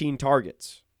Davis, 14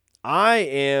 targets. I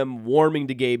am warming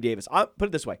to Gabe Davis. Put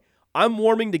it this way. I'm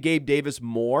warming to Gabe Davis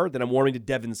more than I'm warming to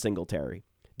Devin Singletary.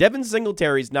 Devin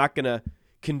Singletary is not going to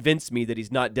convince me that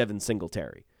he's not Devin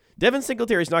Singletary. Devin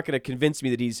Singletary is not going to convince me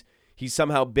that he's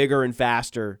somehow bigger and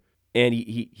faster and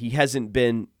he hasn't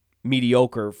been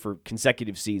mediocre for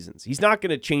consecutive seasons. He's not going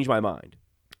to change my mind.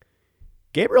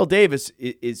 Gabriel Davis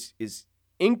is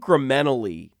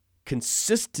incrementally,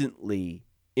 consistently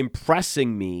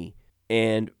impressing me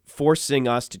and forcing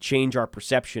us to change our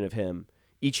perception of him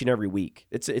each and every week.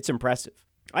 It's impressive.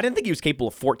 I didn't think he was capable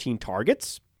of 14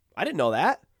 targets. I didn't know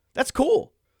that. That's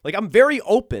cool. Like, I'm very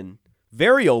open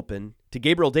to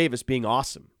Gabriel Davis being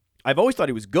awesome. I've always thought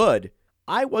he was good.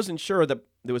 I wasn't sure that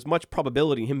there was much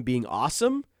probability in him being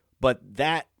awesome, but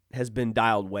that has been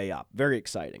dialed way up. Very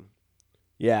exciting.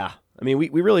 Yeah. I mean, we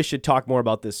really should talk more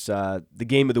about this, the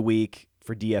game of the week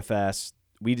for DFS.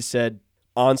 We just said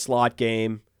onslaught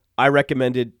game. I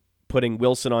recommended putting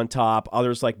Wilson on top,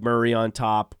 others like Murray on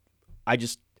top.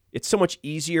 It's so much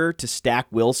easier to stack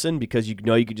Wilson because you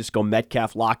know you could just go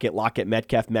Metcalf, Lockett,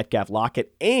 Metcalf,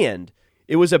 Lockett. And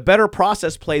it was a better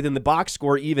process play than the box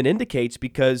score even indicates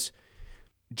because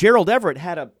Gerald Everett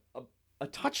had a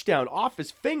touchdown off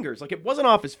his fingers. Like, it wasn't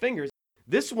off his fingers.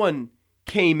 This one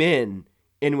came in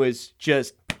and was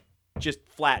just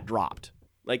flat dropped.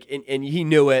 Like, and he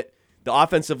knew it. The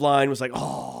offensive line was like,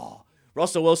 oh.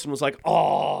 Russell Wilson was like,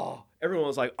 oh. Everyone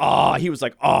was like, oh. He was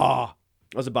like, oh.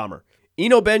 It was a bummer.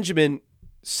 Eno Benjamin,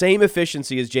 same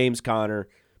efficiency as James Conner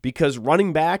because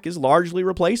running back is largely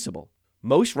replaceable.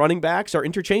 Most running backs are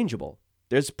interchangeable.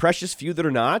 There's precious few that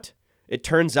are not, it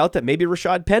turns out that maybe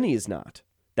Rashad Penny is not.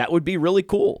 That would be really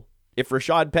cool if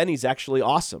Rashad Penny's actually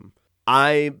awesome.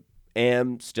 I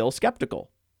am still skeptical.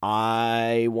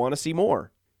 I want to see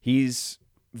more. He's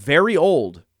very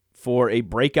old for a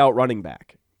breakout running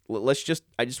back.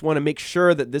 I just want to make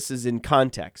sure that this is in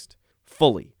context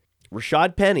fully.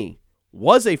 Rashad Penny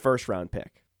was a first-round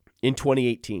pick in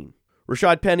 2018.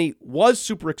 Rashad Penny was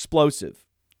super explosive,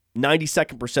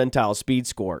 92nd percentile speed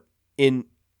score in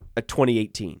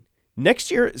 2018.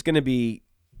 Next year is going to be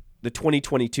the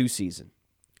 2022 season,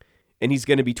 and he's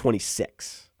going to be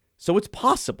 26. So it's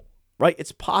possible, right?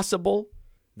 It's possible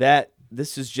that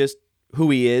this is just who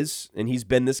he is, and he's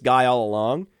been this guy all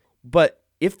along. But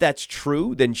if that's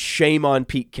true, then shame on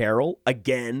Pete Carroll,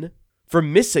 again, for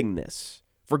missing this,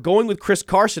 for going with Chris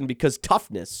Carson because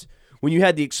toughness when you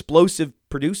had the explosive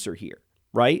producer here,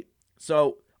 right?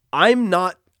 So I'm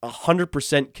not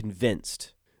 100%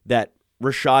 convinced that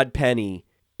Rashad Penny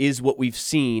is what we've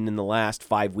seen in the last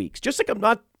 5 weeks. Just like I'm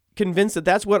not convinced that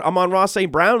that's what Amon-Ra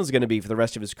St. Brown is going to be for the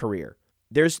rest of his career.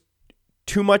 There's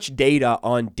too much data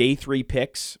on day 3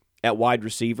 picks at wide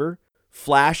receiver,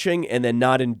 flashing and then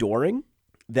not enduring,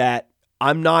 that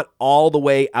I'm not all the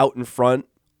way out in front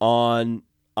on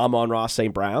Amon-Ra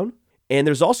St. Brown. And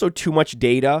there's also too much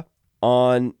data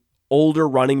on older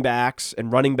running backs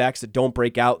and running backs that don't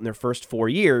break out in their first 4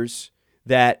 years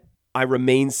that I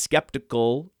remain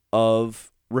skeptical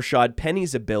of Rashad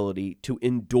Penny's ability to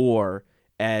endure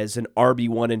as an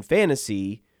RB1 in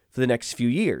fantasy for the next few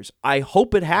years. I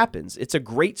hope it happens. It's a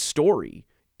great story.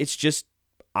 It's just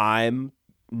I'm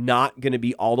not going to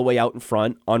be all the way out in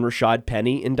front on Rashad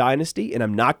Penny in Dynasty, and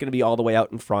I'm not going to be all the way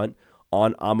out in front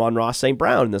on Amon-Ra St.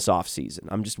 Brown in this offseason.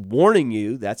 I'm just warning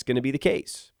you that's going to be the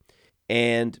case.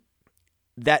 And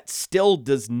that still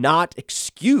does not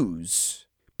excuse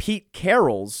Pete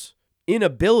Carroll's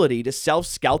inability to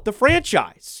self-scout the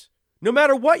franchise. No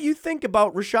matter what you think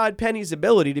about Rashad Penny's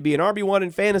ability to be an RB1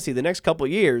 in fantasy the next couple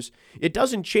of years, it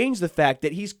doesn't change the fact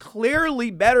that he's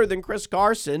clearly better than Chris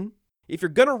Carson. If you're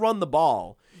going to run the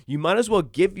ball, you might as well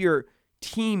give your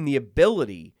team the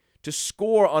ability to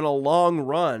score on a long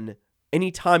run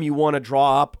anytime you want to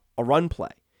draw up a run play.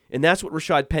 And that's what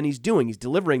Rashad Penny's doing. He's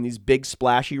delivering these big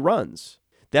splashy runs.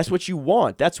 That's what you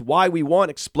want. That's why we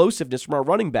want explosiveness from our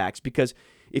running backs, because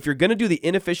if you're going to do the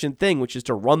inefficient thing, which is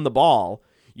to run the ball,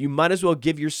 you might as well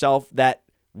give yourself that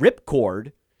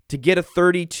ripcord to get a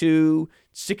 32,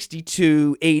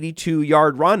 62,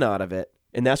 82-yard run out of it.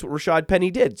 And that's what Rashad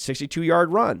Penny did,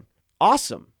 62-yard run.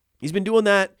 Awesome. He's been doing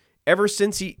that ever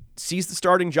since he seized the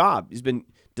starting job. He's been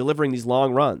delivering these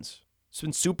long runs. It's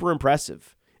been super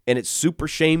impressive, and it's super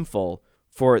shameful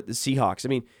for the Seahawks. I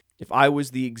mean, if I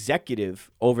was the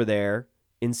executive over there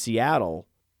in Seattle,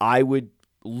 I would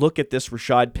look at this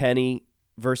Rashad Penny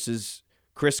versus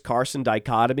Chris Carson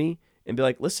dichotomy and be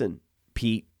like, listen,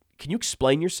 Pete, can you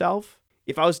explain yourself?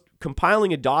 If I was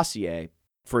compiling a dossier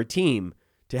for a team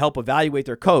to help evaluate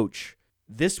their coach,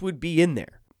 this would be in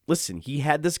there. Listen, he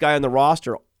had this guy on the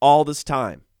roster all this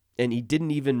time, and he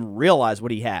didn't even realize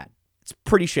what he had. It's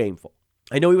pretty shameful.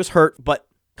 I know he was hurt, but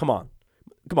come on.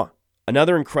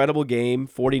 Another incredible game,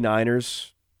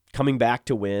 49ers coming back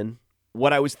to win.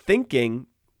 What I was thinking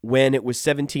when it was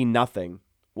 17-0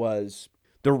 was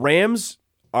the Rams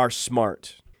are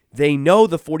smart. They know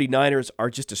the 49ers are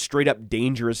just a straight-up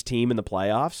dangerous team in the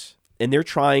playoffs, and they're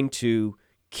trying to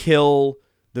kill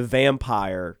the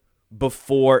vampire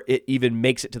before it even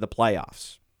makes it to the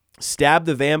playoffs. Stab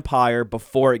the vampire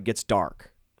before it gets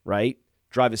dark, right?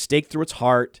 Drive a stake through its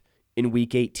heart in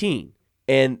Week 18.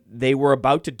 And they were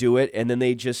about to do it, and then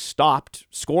they just stopped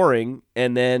scoring,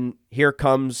 and then here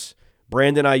comes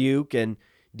Brandon Ayuk and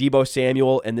Deebo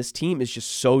Samuel, and this team is just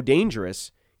so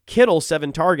dangerous. Kittle,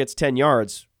 7 targets, 10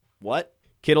 yards. What?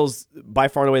 Kittle's by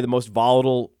far and away the most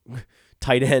volatile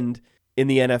tight end in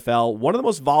the NFL. One of the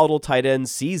most volatile tight end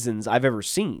seasons I've ever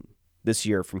seen this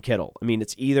year from Kittle. I mean,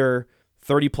 it's either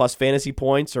 30-plus fantasy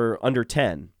points or under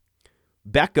 10.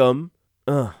 Beckham,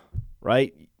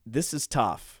 right? This is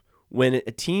tough. When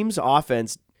a team's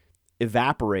offense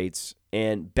evaporates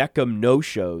and Beckham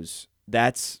no-shows,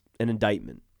 that's an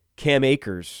indictment. Cam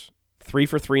Akers, 3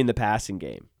 for 3 in the passing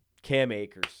game. Cam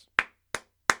Akers,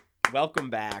 welcome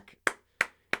back.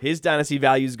 His dynasty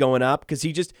value is going up because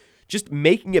he just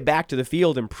making it back to the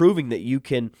field and proving that you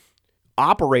can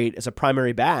operate as a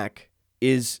primary back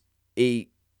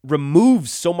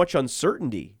removes so much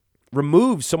uncertainty,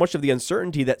 removes so much of the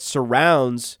uncertainty that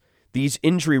surrounds these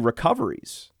injury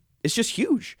recoveries. It's just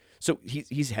huge. So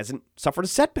he hasn't suffered a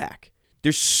setback.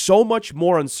 There's so much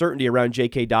more uncertainty around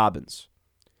J.K. Dobbins.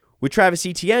 With Travis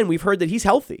Etienne, we've heard that he's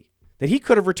healthy, that he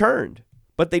could have returned,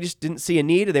 but they just didn't see a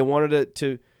need, and they wanted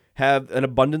to have an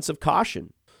abundance of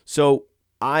caution. So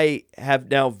I have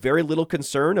now very little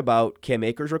concern about Cam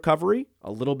Akers' recovery,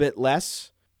 a little bit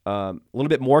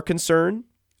more concern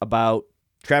about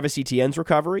Travis Etienne's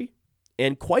recovery,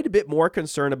 and quite a bit more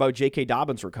concern about J.K.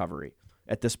 Dobbins' recovery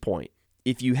at this point.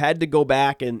 If you had to go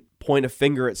back and point a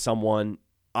finger at someone,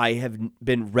 I have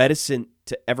been reticent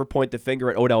to ever point the finger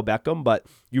at Odell Beckham, but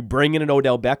you bring in an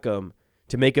Odell Beckham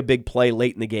to make a big play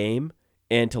late in the game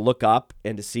and to look up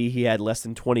and to see he had less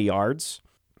than 20 yards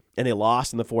and they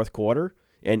lost in the fourth quarter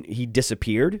and he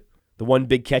disappeared. The one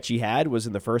big catch he had was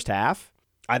in the first half.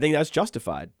 I think that's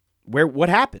justified. What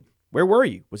happened? Where were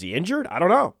you? Was he injured? I don't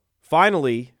know.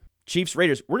 Finally, Chiefs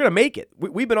Raiders, we're going to make it.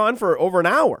 We've been on for over an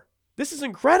hour. This is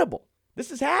incredible.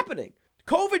 This is happening.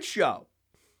 COVID show.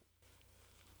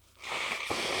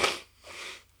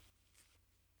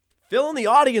 Filling the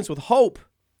audience with hope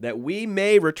that we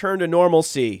may return to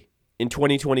normalcy in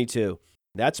 2022.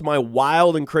 That's my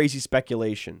wild and crazy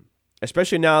speculation,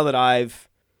 especially now that I've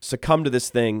succumbed to this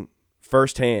thing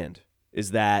firsthand,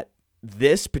 is that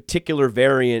this particular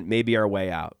variant may be our way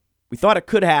out. We thought it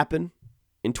could happen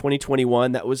in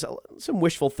 2021. That was some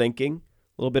wishful thinking,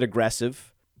 a little bit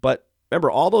aggressive. But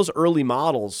remember, all those early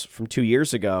models from 2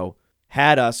 years ago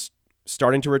had us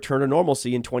starting to return to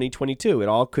normalcy in 2022. It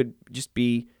all could just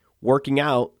be working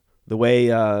out the way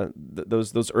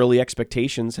those early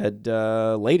expectations had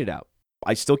laid it out.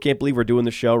 I still can't believe we're doing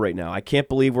the show right now. I can't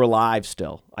believe we're live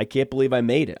still. I can't believe I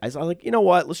made it. I was like, you know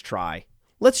what? Let's try.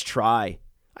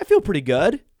 I feel pretty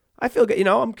good. I feel good.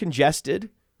 I'm congested,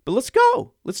 but let's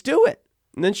go. Let's do it.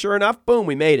 And then sure enough, boom,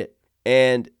 we made it.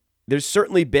 And there's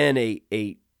certainly been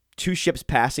a two ships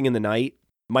passing in the night,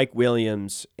 Mike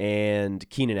Williams and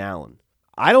Keenan Allen.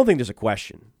 I don't think there's a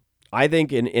question. I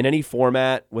think in any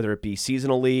format, whether it be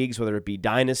seasonal leagues, whether it be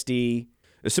dynasty,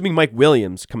 assuming Mike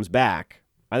Williams comes back,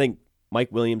 I think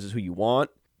Mike Williams is who you want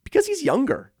because he's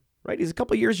younger, right? He's a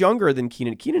couple years younger than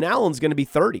Keenan. Keenan Allen's going to be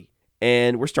 30.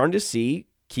 And we're starting to see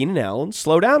Keenan Allen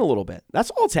slow down a little bit. That's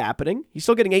all that's happening. He's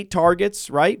still getting 8 targets,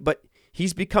 right? But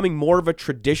he's becoming more of a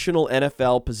traditional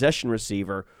NFL possession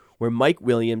receiver where Mike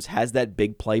Williams has that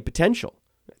big play potential.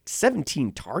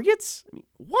 17 targets? I mean,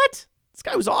 what? This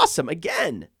guy was awesome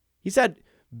again. He's had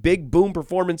big boom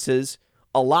performances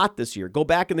a lot this year. Go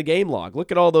back in the game log.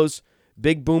 Look at all those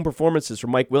big boom performances from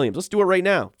Mike Williams. Let's do it right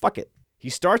now. Fuck it. He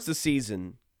starts the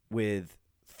season with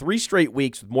 3 straight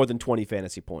weeks with more than 20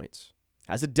 fantasy points.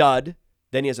 Has a dud.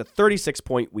 Then he has a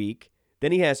 36-point week.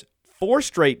 Then he has 4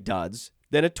 straight duds.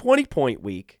 Then a 20-point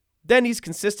week. Then he's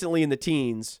consistently in the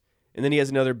teens. And then he has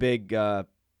another big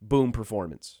boom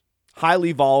performance.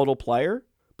 Highly volatile player.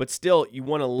 But still, you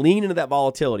want to lean into that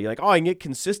volatility. Like, I can get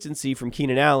consistency from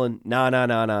Keenan Allen.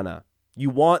 Nah. You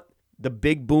want the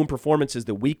big boom performances,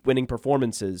 the week-winning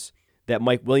performances that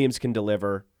Mike Williams can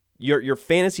deliver. Your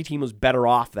fantasy team was better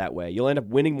off that way. You'll end up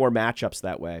winning more matchups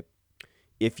that way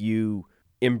if you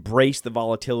embrace the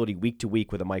volatility week to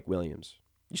week with a Mike Williams.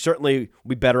 You certainly will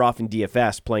be better off in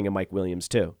DFS playing a Mike Williams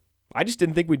too. I just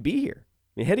didn't think we'd be here.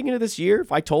 I mean, heading into this year,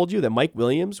 if I told you that Mike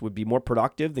Williams would be more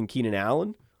productive than Keenan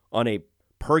Allen on a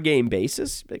per-game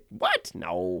basis, like, what?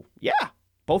 No. Yeah.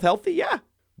 Both healthy? Yeah.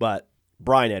 But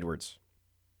Bryan Edwards.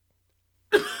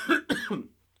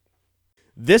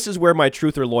 This is where my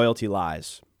truth or loyalty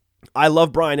lies. I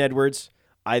love Bryan Edwards.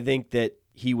 I think that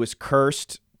he was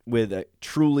cursed with a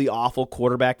truly awful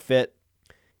quarterback fit.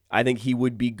 I think he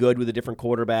would be good with a different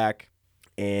quarterback,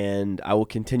 and I will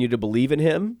continue to believe in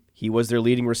him. He was their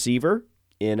leading receiver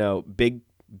in a big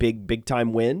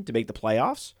time win to make the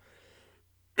playoffs.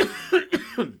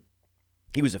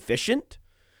 He was efficient,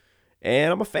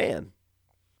 and I'm a fan.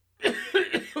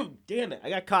 Damn it, I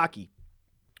got cocky.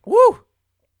 Woo!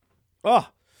 Oh,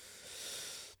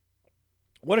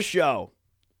 what a show.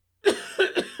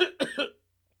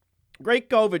 Great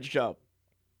COVID show.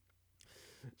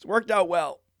 It's worked out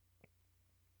well.